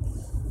too.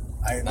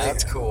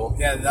 That's cool.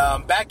 Yeah,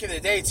 back in the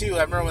day too.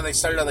 I remember when they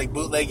started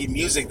bootlegging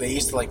music. They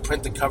used to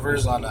print the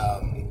covers on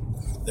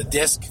the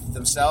disc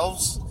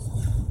themselves,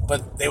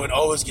 but they would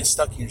always get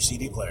stuck in your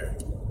CD player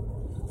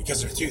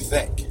because they're too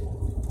thick.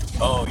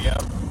 Oh yeah.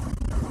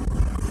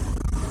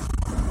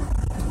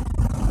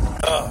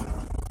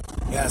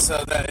 Yeah.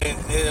 So that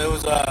it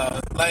was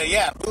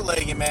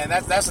bootlegging, man.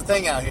 That's the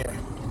thing out here.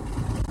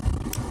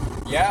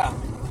 Yeah.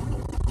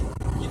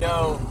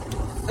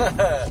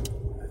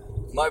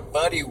 My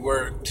buddy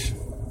worked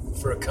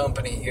for a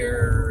company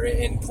here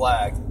in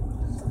Flag,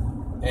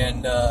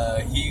 and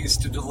he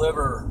used to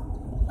deliver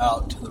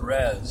out to the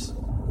res,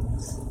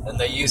 and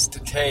they used to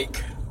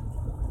take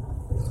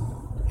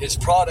his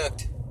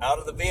product out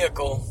of the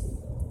vehicle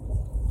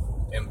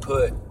and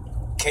put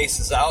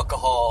cases of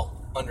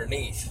alcohol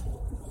underneath.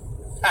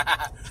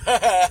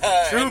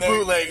 True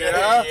bootlegger,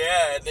 huh?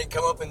 Yeah, and then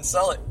come up and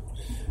sell it.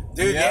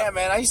 Dude, yeah,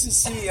 man. I used to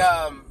see,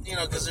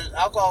 because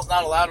alcohol's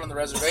not allowed on the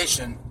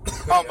reservation.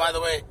 Oh, by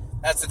the way,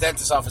 that's the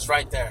dentist office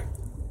right there.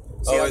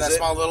 See how that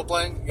small little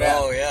plane? Yeah.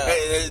 Oh,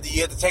 yeah.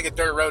 You have to take a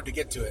dirt road to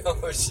get to it.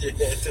 Oh, shit.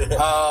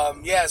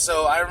 Yeah,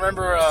 so I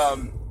remember,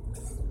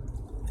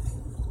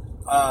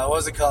 what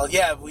was it called?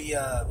 Yeah,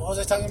 what was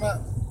I talking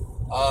about?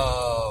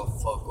 Oh,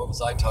 fuck. What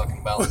was I talking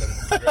about? Then I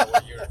forgot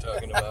what you were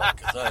talking about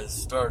because I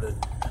started.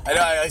 I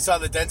know, I saw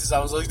the dentist. I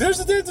was like, there's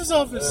the dentist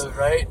office.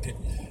 Right?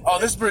 Oh,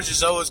 this bridge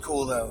is always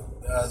cool, though.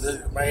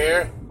 Right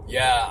here?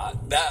 Yeah,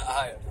 that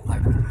I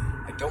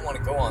don't want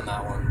to go on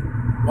that one.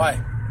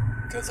 Why?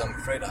 Because I'm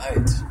afraid of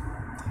heights.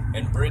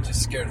 And bridges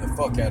scare the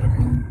fuck out of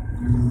me.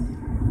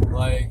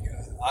 Like,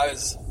 I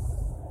was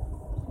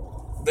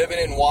living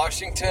in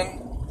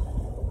Washington.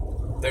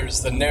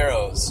 There's the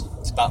Narrows.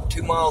 It's about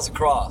 2 miles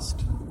across.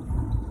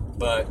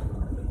 But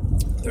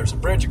there's a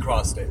bridge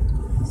across it.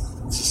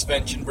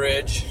 Suspension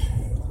bridge.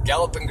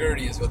 Galloping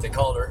Gertie is what they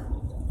called her.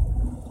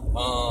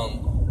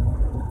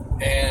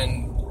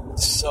 And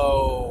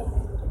so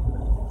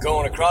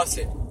going across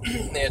it,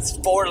 it's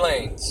 4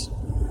 lanes.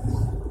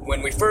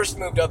 When we first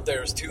moved up there,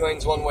 it was 2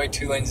 lanes one way,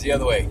 2 lanes the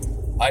other way.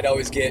 I'd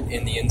always get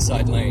in the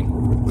inside lane.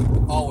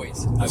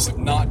 Always. I would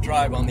not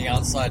drive on the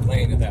outside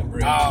lane of that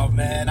bridge. Oh,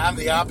 man, I'm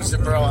the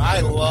opposite, bro.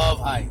 I love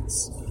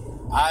heights.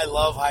 I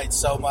love heights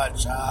so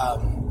much. I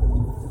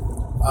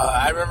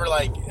remember,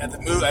 like,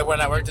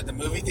 when I worked at the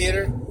movie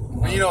theater,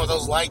 you know,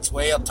 those lights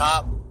way up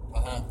top?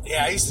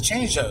 Yeah, I used to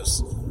change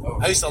those. Oh,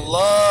 I used to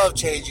love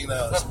changing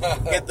those.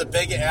 Get the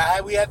big.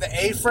 We had the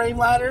A-frame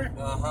ladder,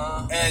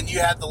 and you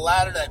had the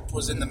ladder that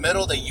was in the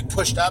middle that you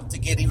pushed up to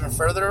get even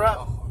further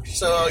up. Oh,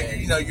 so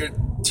you're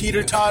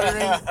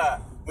teeter-tottering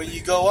when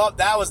you go up.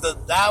 That was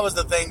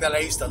the thing that I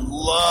used to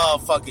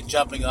love fucking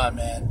jumping on,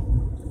 man.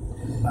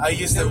 I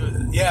used to,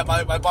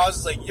 my boss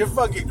is like, you're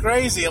fucking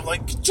crazy. I'm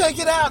like, check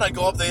it out. I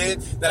go up there,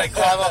 then I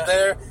climb up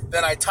there,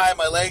 then I tie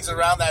my legs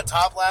around that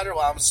top ladder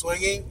while I'm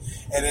swinging,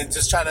 and then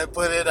just trying to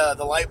put in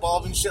the light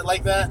bulb and shit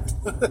like that.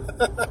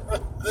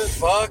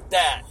 Fuck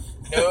that.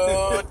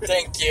 No,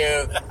 thank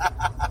you.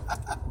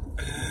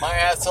 My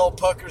asshole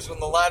puckers when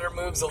the ladder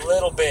moves a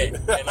little bit,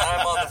 and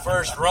I'm on the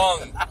first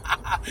rung.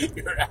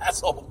 Your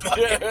asshole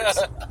puckers.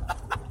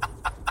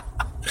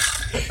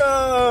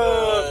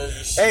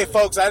 Hey,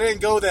 folks, I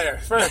didn't go there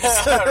first.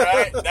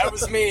 Right? That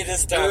was me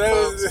this time,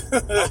 folks.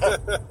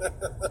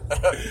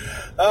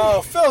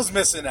 Oh, Phil's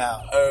missing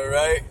out. All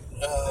right.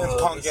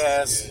 Punk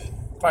ass.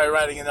 Probably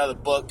writing another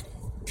book.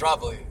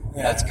 Probably.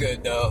 Yeah. That's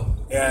good, though.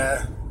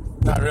 Yeah.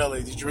 Not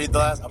really. Did you read the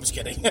last? I'm just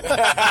kidding. I'm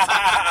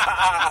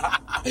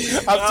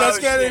just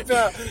kidding,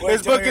 Phil.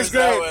 His book is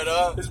great.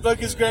 His book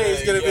is great.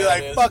 He's going to be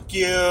like, fuck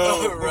you.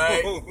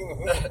 Right.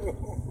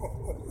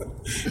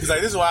 He's like,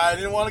 this is why I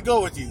didn't want to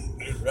go with you.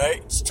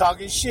 Right? Just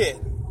talking shit.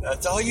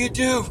 That's all you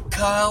do,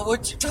 Kyle.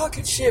 What you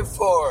talking shit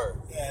for?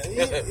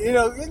 Yeah, you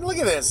know, look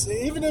at this.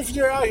 Even if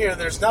you're out here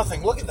and there's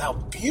nothing, look at how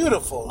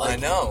beautiful. I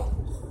know.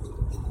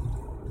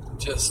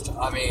 Just,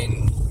 I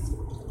mean,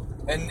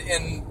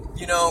 and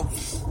you know,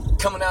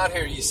 coming out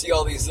here, you see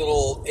all these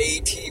little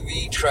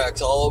ATV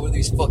tracks all over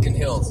these fucking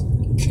hills.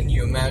 Can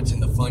you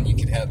imagine the fun you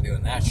could have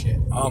doing that shit?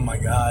 Oh my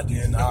god,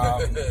 dude.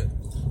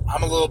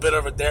 I'm a little bit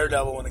of a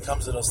daredevil when it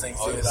comes to those things,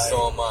 dude.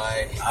 So am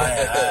I.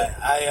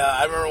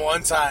 I remember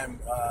one time,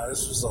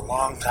 this was a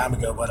long time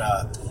ago, but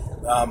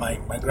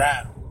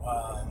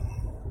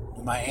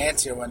my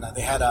aunts here, when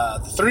they had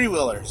the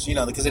 3-wheelers, you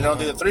know, because they don't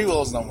do the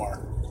 3-wheels no more.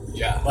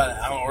 Yeah. But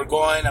I'm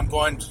going, and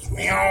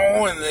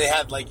they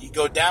had, like, you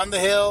go down the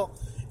hill,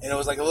 and it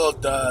was like a little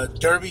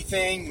derby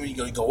thing, where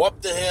you go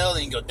up the hill,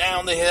 and you go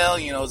down the hill,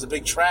 you know, it was a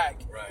big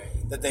track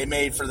that they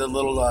made for the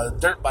little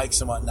dirt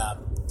bikes and whatnot.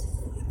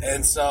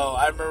 And so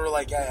I remember,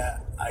 like, I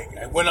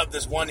went up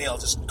this one hill,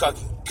 just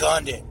fucking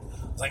gunned it.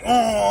 I was like,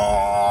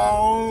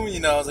 oh,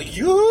 you know, I was like,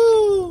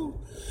 yoo!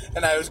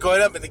 And I was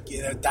going up, and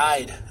it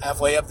died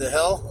halfway up the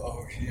hill.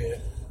 Oh, shit.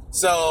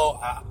 So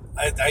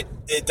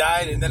it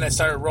died, and then I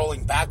started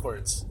rolling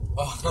backwards.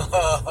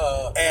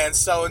 And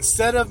so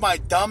instead of my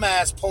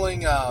dumbass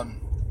pulling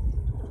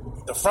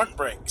the front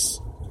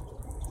brakes.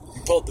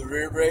 You pulled the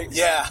rear brakes?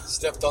 Yeah.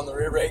 Stepped on the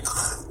rear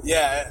brakes?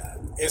 Yeah.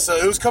 And so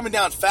it was coming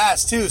down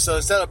fast too. So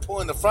instead of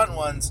pulling the front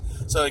ones,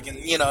 so it can,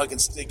 you know,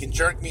 it can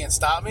jerk me and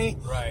stop me.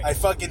 Right. I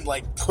fucking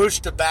like push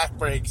the back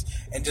brakes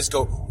and just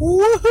go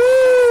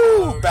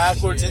woohoo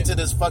backwards into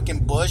this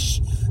fucking bush.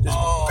 Just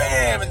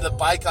bam, and the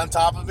bike on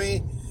top of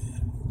me.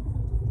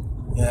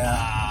 Yeah.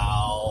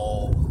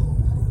 Wow.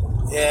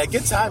 Yeah,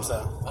 good times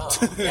though. Oh,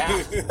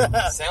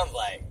 yeah. Sound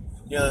like.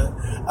 Yeah.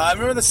 I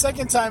remember the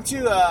second time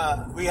too.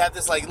 We had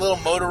this like little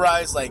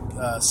motorized like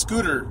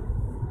scooter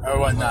or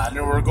whatnot, and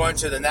we were going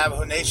to the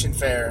Navajo Nation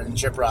Fair in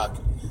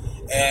Shiprock,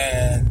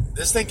 and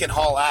this thing can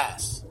haul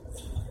ass.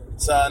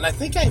 So, and I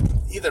think I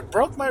either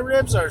broke my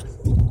ribs or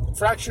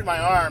fractured my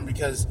arm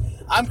because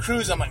I'm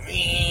cruising. I'm like,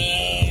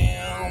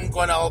 I'm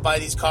going all by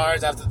these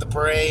cars after the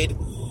parade,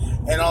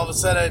 and all of a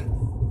sudden,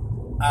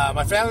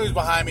 my family was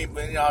behind me,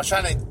 but you know, I was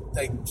trying to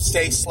like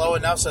stay slow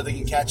enough so they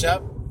can catch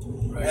up.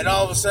 Right. And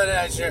all of a sudden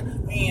I hear,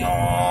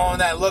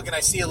 and I look and I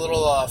see a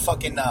little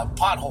fucking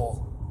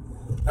pothole.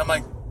 And I'm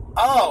like,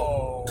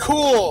 oh,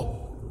 cool.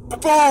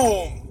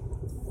 Boom.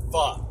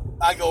 Fuck.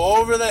 I go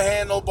over the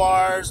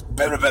handlebars.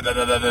 Bam, bam, bam,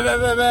 bam, bam,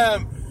 bam,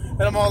 bam.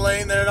 And I'm all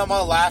laying there and I'm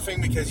all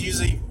laughing because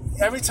usually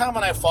every time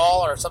when I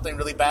fall or something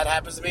really bad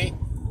happens to me,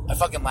 I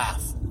fucking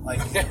laugh. Like,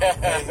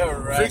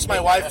 it freaks my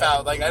wife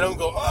out. Like, I don't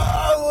go,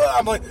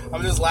 oh,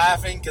 I'm just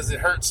laughing because it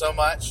hurts so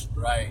much.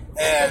 Right.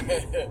 And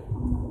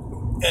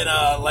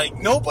like,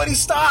 nobody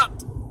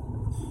stopped.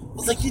 I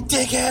was like, you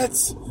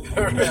dickheads.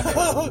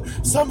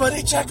 Right.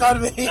 Somebody check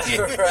on me.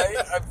 Right?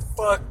 I'm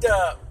fucked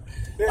up.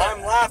 Yeah.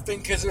 I'm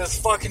laughing because it was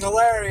fucking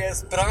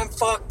hilarious, but I'm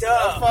fucked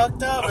up. I'm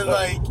fucked up. And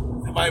like,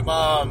 my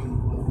mom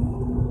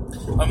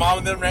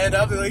and them ran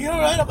up. They're like, you all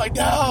right? I'm like,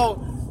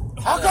 no.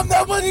 How come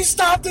nobody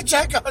stopped to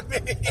check on me?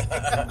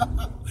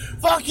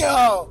 Fuck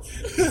y'all.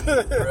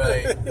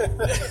 Right.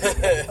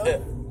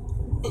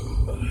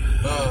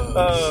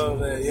 Oh,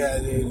 man. Yeah,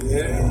 dude.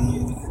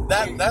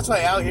 That's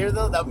why out here,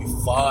 though, that would be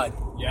fun.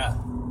 Yeah.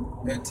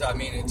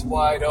 It's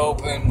wide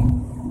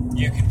open.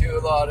 You can do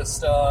a lot of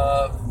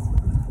stuff.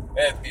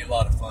 It'd be a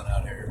lot of fun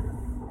out here.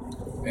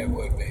 It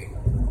would be.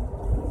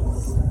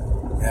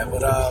 Yeah,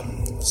 but,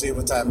 let's see,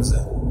 what time is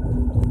it?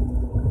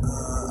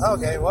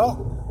 Okay,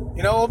 well,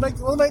 you know,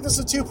 we'll make this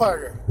a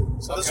two-parter.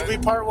 So this will be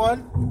part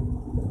one,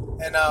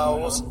 and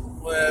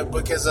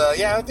because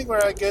I think we're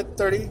at a good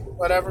 30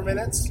 whatever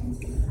minutes.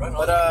 Right on.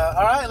 But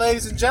all right,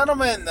 ladies and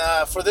gentlemen,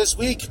 for this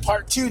week,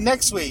 part 2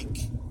 next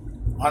week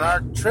on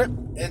our trip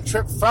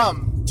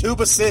from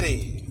Tuba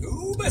City.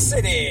 Tuba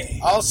City.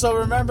 Also,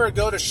 remember,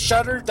 go to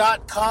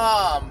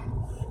Shudder.com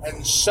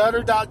and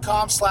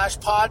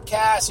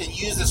Shudder.com/podcast and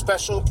use the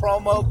special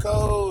promo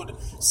code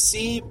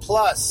C+,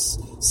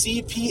 CPLUS.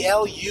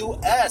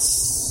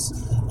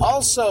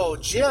 Also,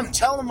 Jim,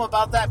 tell them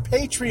about that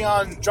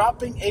Patreon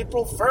dropping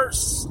April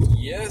 1st.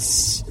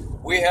 Yes,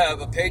 we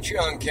have a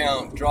Patreon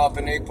account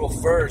dropping April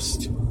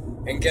 1st.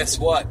 And guess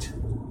what?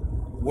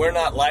 We're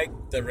not like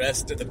the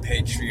rest of the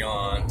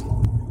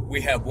Patreon.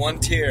 We have one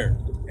tier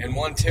and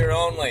one tier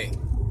only.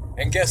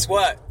 And guess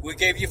what? We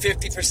gave you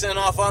 50%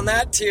 off on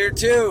that tier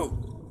too.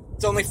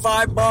 It's only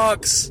 $5.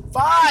 $5?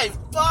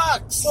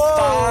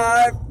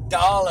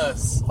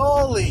 $5.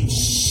 Holy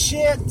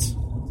shit.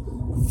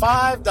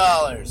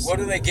 $5. What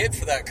do they get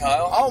for that,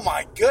 Kyle? Oh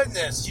my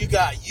goodness. You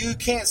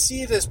can't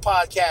see this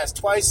podcast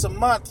twice a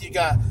month. You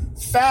got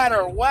Fat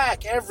or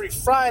Whack every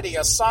Friday,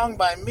 a song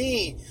by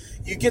me.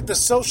 You get the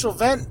Social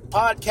Vent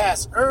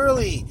podcast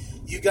early.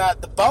 You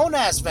got the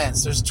Bone-Ass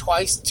Vents. There's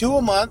 2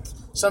 a month,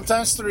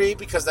 sometimes 3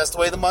 because that's the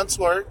way the months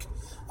work.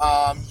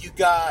 You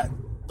got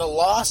the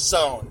Lost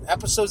Zone,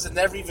 episodes that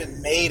never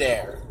even made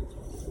air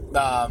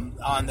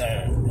on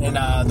there.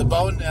 And the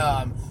Bone...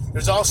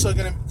 there's also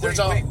going to...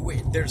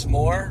 Wait, there's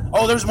more?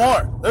 Oh, there's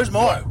more. There's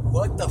more.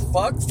 What the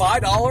fuck?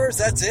 $5?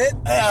 That's it?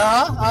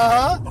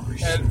 Oh,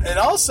 and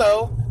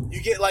also,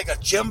 you get like a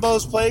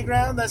Jimbo's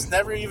Playground that's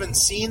never even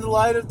seen the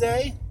light of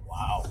day.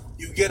 Wow.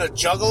 You get a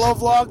Juggalo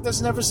vlog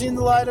that's never seen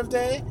the light of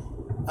day.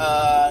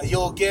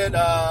 You'll get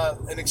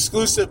an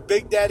exclusive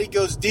Big Daddy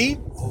Goes Deep.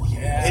 Oh,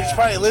 yeah. He's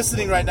probably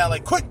listening right now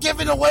like, quit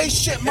giving away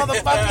shit,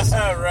 motherfuckers.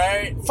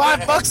 Right?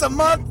 $5 a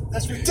month?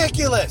 That's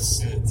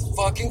ridiculous. It's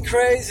fucking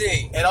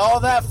crazy. And all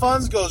that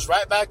funds goes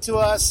right back to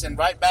us and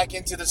right back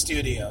into the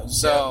studio.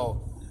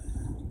 So,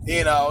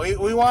 you know,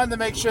 we wanted to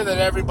make sure that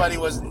everybody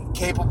was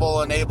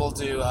capable and able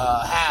to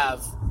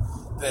have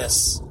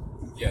this.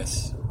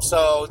 Yes.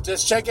 So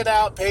just check it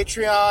out,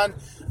 Patreon.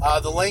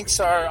 The links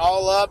are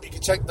all up. You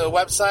can check the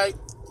website,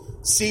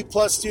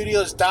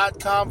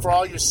 cplusstudios.com, for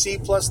all your C+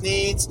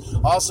 needs.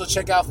 Also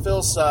check out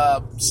Phil's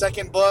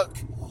second book.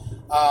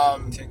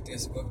 Take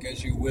this book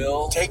as you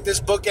will. Take this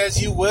book as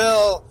you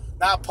will.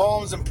 Not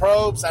poems and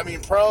prose.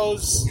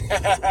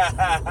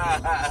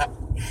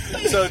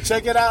 So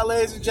check it out,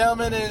 ladies and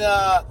gentlemen,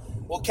 and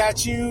we'll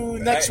catch you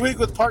next week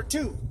with part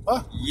 2.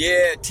 Huh?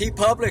 Yeah,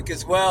 TeePublic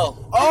as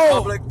well.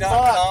 Oh,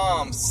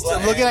 TeePublic.com. So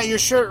I'm looking at your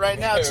shirt right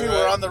now, too. Right.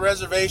 We're on the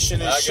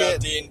reservation and I shit.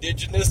 got the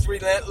Indigenous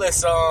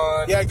Relentless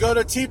on. Yeah, go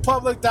to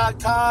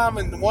tpublic.com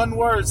and one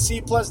word,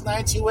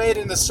 C+928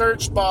 in the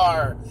search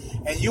bar,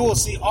 and you will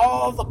see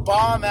all the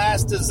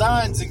bomb-ass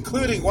designs,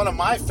 including one of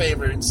my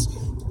favorites,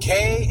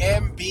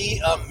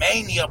 KMB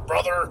Mania,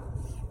 brother.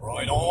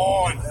 Right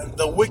on.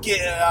 The wicked,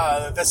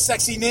 the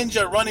sexy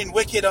ninja running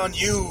wicked on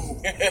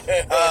you.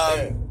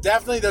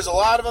 Definitely, there's a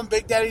lot of them.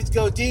 Big Daddies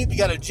Go Deep. You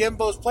got a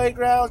Jimbo's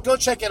Playground. Go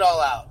check it all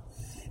out.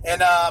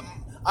 And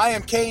I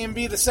am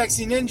KMB, the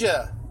sexy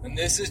ninja. And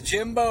this is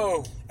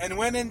Jimbo. And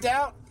when in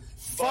doubt,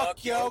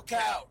 fuck your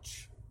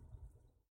couch.